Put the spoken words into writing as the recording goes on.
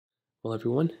Well,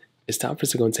 everyone, it's time for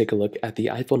us to go and take a look at the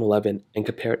iPhone 11 and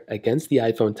compare it against the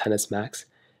iPhone XS Max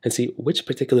and see which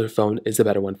particular phone is the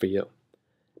better one for you.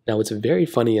 Now, what's very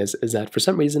funny is that for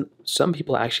some reason, some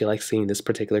people actually like seeing this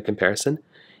particular comparison.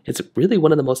 It's really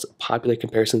one of the most popular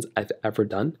comparisons I've ever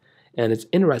done, and it's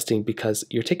interesting because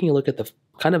you're taking a look at the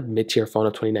kind of mid-tier phone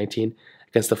of 2019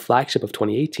 against the flagship of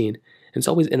 2018, and it's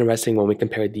always interesting when we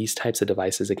compare these types of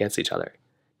devices against each other.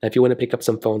 Now, if you want to pick up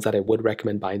some phones that I would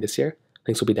recommend buying this year,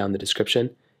 links will be down in the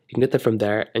description. You can get them from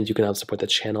there, and you can help support the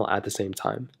channel at the same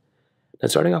time. Now,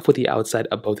 starting off with the outside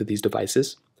of both of these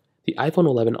devices, the iPhone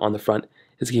 11 on the front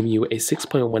is giving you a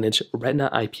 6.1-inch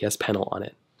Retina IPS panel on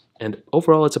it. And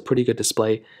overall, it's a pretty good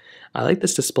display. I like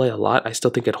this display a lot. I still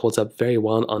think it holds up very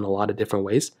well on a lot of different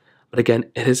ways. But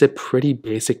again, it is a pretty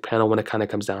basic panel when it kind of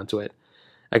comes down to it.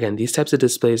 Again, these types of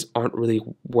displays aren't really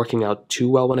working out too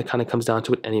well when it kind of comes down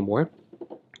to it anymore.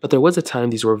 But there was a time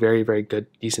these were very, very good,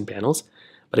 decent panels.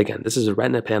 But again, this is a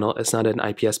Retina panel. It's not an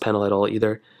IPS panel at all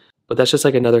either. But that's just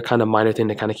like another kind of minor thing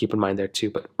to kind of keep in mind there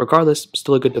too. But regardless,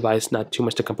 still a good device, not too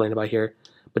much to complain about here.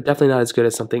 But definitely not as good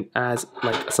as something like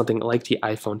the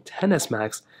iPhone XS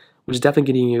Max, which is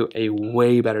definitely giving you a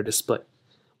way better display.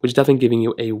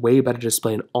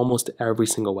 In almost every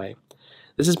single way.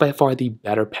 This is by far the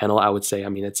better panel, I would say. I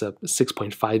mean, it's a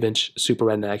 6.5-inch Super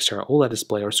Retina XDR OLED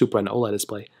display or Super Retina OLED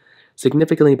display.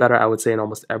 Significantly better, I would say, in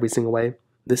almost every single way.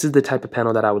 This is the type of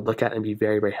panel that I would look at and be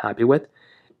very, very happy with.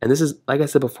 And this is, like I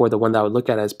said before, the one that I would look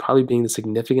at as probably being the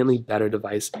significantly better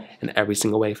device in every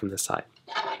single way from this side.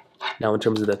 Now, in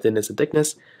terms of the thinness and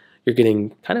thickness, you're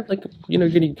getting kind of like, you're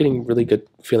getting really good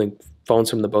feeling phones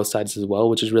from the both sides as well,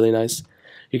 which is really nice.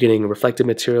 You're getting reflective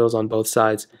materials on both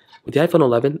sides. With the iPhone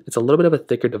 11, it's a little bit of a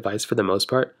thicker device for the most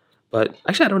part. But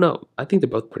actually, I don't know. I think they're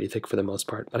both pretty thick for the most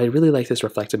part. But I really like this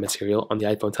reflective material on the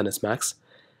iPhone XS Max.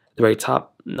 At the very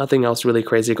top, nothing else really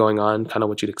crazy going on, kind of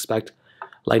what you'd expect.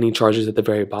 Lightning chargers at the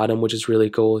very bottom, which is really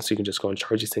cool, so you can just go and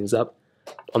charge these things up.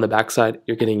 On the backside,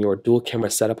 you're getting your dual camera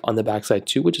setup on the backside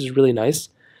too, which is really nice.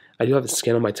 I do have a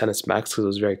skin on my XS Max because it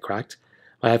was very cracked.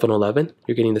 My iPhone 11,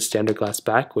 you're getting the standard glass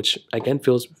back, which again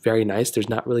feels very nice. There's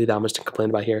not really that much to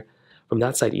complain about here from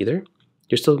that side either.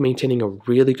 You're still maintaining a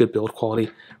really good build quality.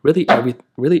 Really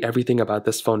everything about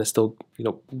this phone is still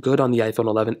good on the iPhone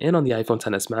 11 and on the iPhone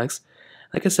XS Max.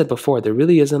 Like I said before, there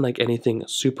really isn't like anything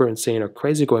super insane or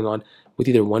crazy going on with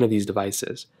either one of these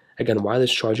devices. Again,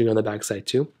 wireless charging on the backside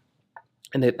too,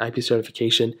 and then IP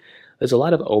certification. There's a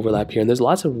lot of overlap here, and there's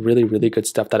lots of really, really good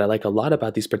stuff that I like a lot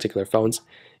about these particular phones.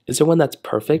 Is there one that's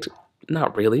perfect?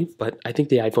 Not really, but I think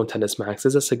the iPhone XS Max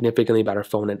is a significantly better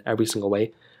phone in every single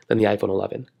way than the iPhone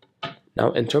 11.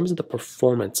 Now, in terms of the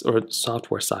performance or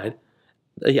software side,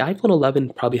 the iPhone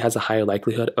 11 probably has a higher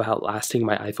likelihood of outlasting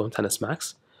my iPhone XS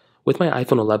Max. With my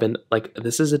iPhone 11, like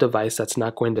this is a device that's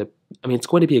not going to, it's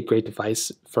going to be a great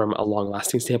device from a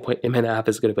long-lasting standpoint. It may not have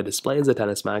as good of a display as the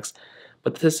XS Max,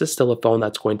 but this is still a phone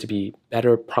that's going to be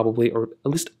better probably, or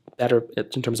at least better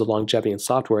in terms of longevity and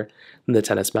software than the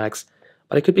XS Max.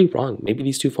 But I could be wrong. Maybe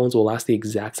these two phones will last the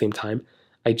exact same time.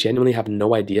 I genuinely have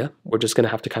no idea. We're just going to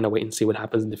have to kind of wait and see what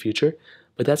happens in the future.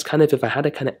 But that's kind of, if I had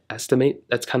to kind of estimate,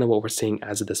 that's kind of what we're seeing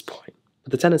as of this point.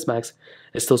 But the XS Max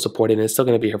is still supported and it's still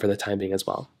going to be here for the time being as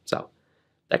well. So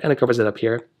that kind of covers it up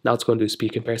here. Now let's go and do a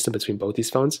speed comparison between both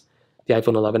these phones. The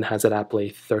iPhone 11 has that Apple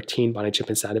A13 Bionic chip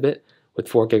inside of it with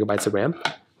 4 GB of RAM,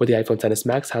 where the iPhone XS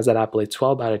Max has that Apple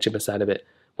A12 Bionic chip inside of it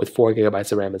with 4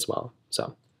 GB of RAM as well.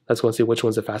 So let's go and see which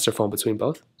one's the faster phone between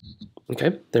both.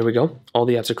 Okay, there we go. All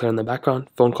the apps are clear in the background.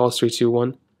 Phone calls 3, 2,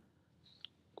 1.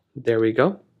 There we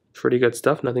go. Pretty good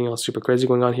stuff. Nothing else super crazy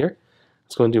going on here.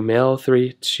 Let's go and do mail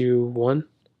 3, 2, 1.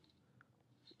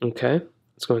 Okay,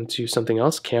 let's go into something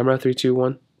else. Camera 3, 2,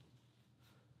 1.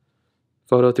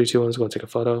 Photo 3, 2, 1. Let's go and take a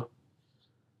photo.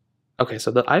 Okay,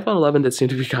 so the iPhone 11 did seem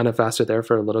to be kind of faster there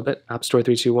for a little bit. App Store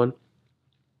 3, 2, 1.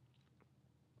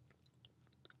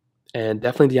 And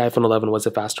definitely the iPhone 11 was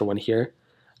a faster one here.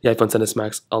 The iPhone XS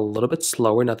Max a little bit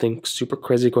slower. Nothing super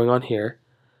crazy going on here.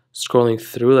 Scrolling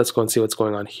through, let's go and see what's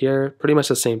going on here. Pretty much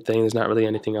the same thing. There's not really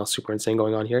anything else super insane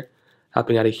going on here.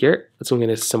 Hopping out of here, let's go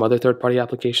into some other third-party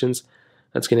applications.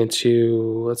 Let's get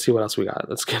into, let's see what else we got.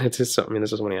 Let's get into some,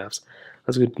 there's so many apps.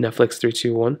 Let's go Netflix 3,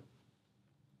 2, 1.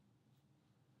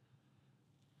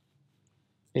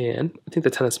 And I think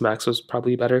the XS Max was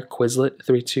probably better. Quizlet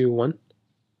 3, 2, 1.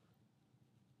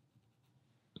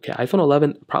 Okay, iPhone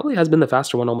 11 probably has been the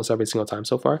faster one almost every single time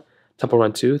so far. Temple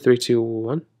Run 2, 3, 2,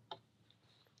 1.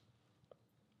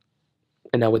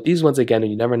 And now with these ones, again,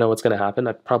 you never know what's going to happen.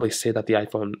 I'd probably say that the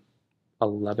iPhone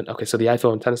 11, okay, so the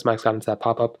iPhone XS Max got into that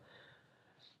pop-up.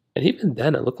 And even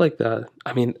then, it looked like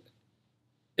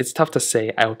it's tough to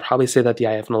say. I would probably say that the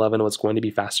iPhone 11 was going to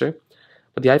be faster,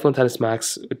 but the iPhone XS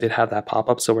Max did have that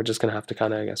pop-up, so we're just going to have to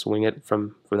kind of, I guess, wing it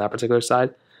from that particular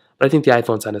side. But I think the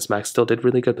iPhone XS Max still did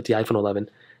really good, but the iPhone 11,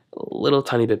 a little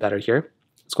tiny bit better here.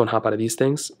 Let's go and hop out of these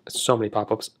things. So many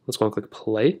pop-ups. Let's go and click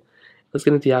play. Let's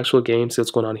get into the actual game, see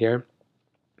what's going on here.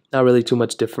 Not really too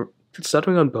much different. It's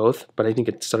stuttering on both, but I think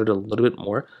it stuttered a little bit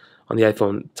more on the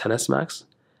iPhone XS Max.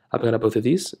 Hopping out of both of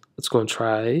these. Let's go and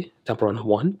try Temple Run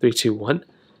 1, 3, 2, 1.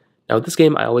 Now with this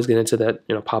game, I always get into that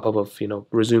pop-up of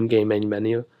resume game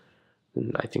menu.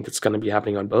 And I think it's going to be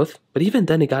happening on both. But even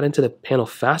then, it got into the panel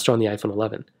faster on the iPhone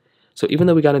 11. So even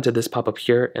though we got into this pop-up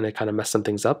here and it kind of messed some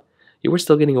things up, you were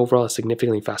still getting overall a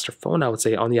significantly faster phone, I would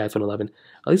say, on the iPhone 11,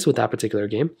 at least with that particular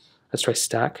game. Let's try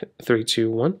stack, 3, 2,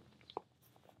 1.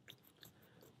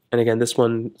 And again, this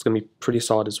one is going to be pretty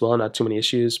solid as well, not too many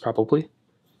issues, probably.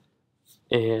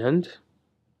 And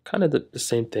kind of the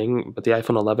same thing, but the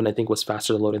iPhone 11, I think, was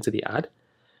faster to load into the ad.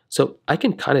 So I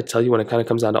can kind of tell you when it kind of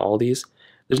comes down to all these,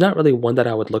 there's not really one that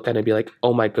I would look at and be like,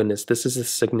 oh my goodness, this is a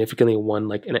significantly one,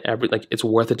 like it's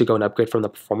worth it to go and upgrade from the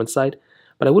performance side.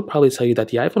 But I would probably tell you that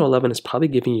the iPhone 11 is probably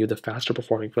giving you the faster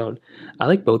performing phone. I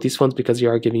like both these phones because they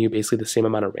are giving you basically the same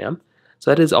amount of RAM. So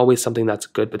that is always something that's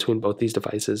good between both these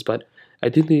devices. But I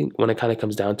do think when it kind of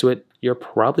comes down to it, you're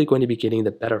probably going to be getting the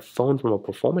better phone from a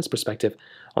performance perspective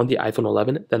on the iPhone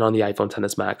 11 than on the iPhone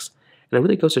XS Max. And it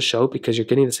really goes to show because you're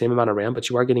getting the same amount of RAM, but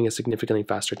you are getting a significantly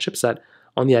faster chipset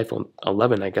on the iPhone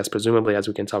 11, I guess, presumably, as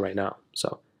we can tell right now.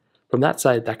 So from that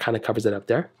side, that kind of covers it up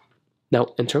there. Now,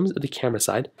 in terms of the camera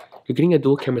side, you're getting a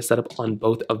dual camera setup on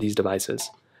both of these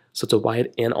devices. So it's a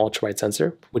wide and ultra-wide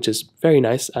sensor, which is very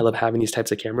nice. I love having these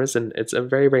types of cameras, and it's a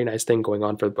very, very nice thing going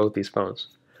on for both these phones.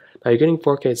 Now, you're getting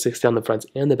 4K at 60 on the front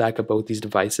and the back of both these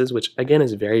devices, which, again,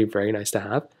 is very, very nice to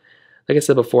have. Like I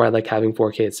said before, I like having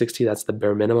 4K at 60. That's the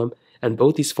bare minimum, and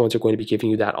both these phones are going to be giving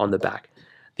you that on the back.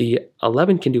 The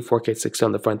 11 can do 4K at 60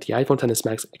 on the front. The iPhone XS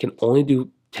Max can only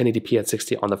do 1080p at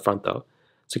 60 on the front, though.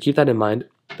 So keep that in mind.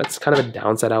 That's kind of a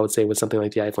downside, I would say, with something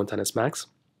like the iPhone XS Max.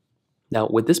 Now,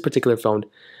 with this particular phone,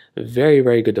 very,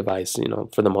 very good device,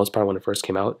 for the most part when it first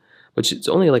came out, which it's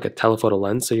only like a telephoto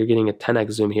lens, so you're getting a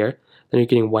 10x zoom here, then you're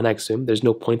getting 1x zoom. There's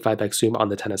no 0.5x zoom on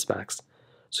the XS Max.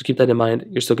 So keep that in mind.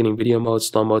 You're still getting video mode,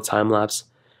 slow mode, time-lapse,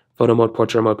 photo mode,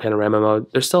 portrait mode, panorama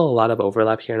mode. There's still a lot of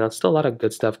overlap here, and there's still a lot of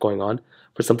good stuff going on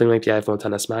for something like the iPhone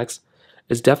XS Max.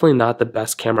 It's definitely not the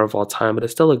best camera of all time, but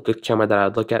it's still a good camera that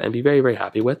I'd look at and be very, very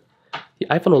happy with. The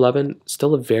iPhone 11,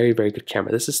 still a very, very good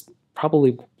camera. This is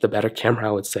probably the better camera,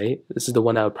 I would say. This is the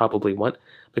one I would probably want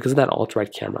because of that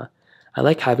ultra-wide camera. I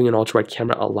like having an ultra-wide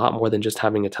camera a lot more than just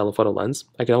having a telephoto lens.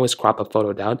 I can always crop a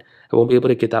photo down. I won't be able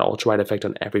to get that ultra-wide effect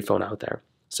on every phone out there.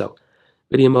 So,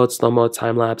 video mode, slow mode,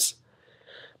 time-lapse,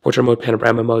 portrait mode,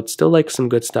 panorama mode, still like some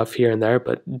good stuff here and there,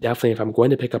 but definitely if I'm going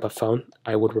to pick up a phone,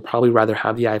 I would probably rather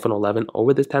have the iPhone 11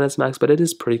 over the XS Max, but it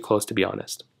is pretty close to be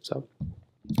honest. So,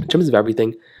 in terms of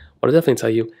everything, what I'll definitely tell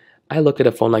you, I look at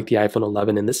a phone like the iPhone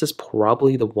 11, and this is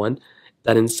probably the one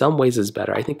that in some ways is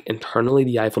better. I think internally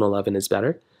the iPhone 11 is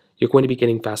better. You're going to be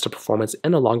getting faster performance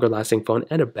and a longer lasting phone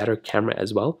and a better camera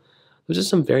as well. Those are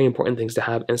some very important things to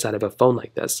have inside of a phone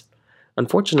like this.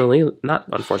 Unfortunately, not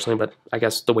unfortunately, but I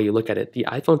guess the way you look at it, the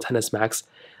iPhone XS Max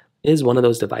is one of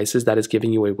those devices that is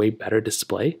giving you a way better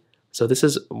display. So this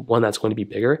is one that's going to be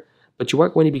bigger, but you are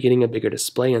going to be getting a bigger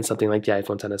display in something like the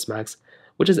iPhone XS Max,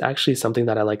 which is actually something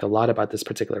that I like a lot about this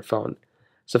particular phone.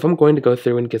 So if I'm going to go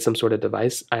through and get some sort of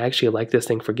device, I actually like this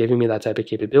thing for giving me that type of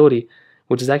capability,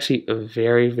 which is actually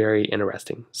very, very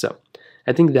interesting. So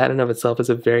I think that in and of itself is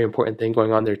a very important thing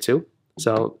going on there too.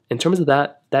 So in terms of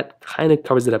that, that kind of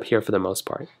covers it up here for the most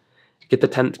part. Get the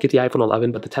iPhone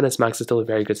 11, but the XS Max is still a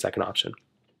very good second option.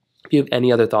 If you have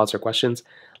any other thoughts or questions,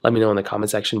 let me know in the comment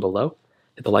section below.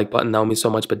 Hit the like button, that would mean so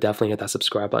much, but definitely hit that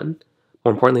subscribe button.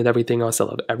 More importantly than everything else, I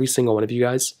love every single one of you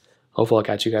guys. Hopefully I'll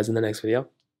catch you guys in the next video.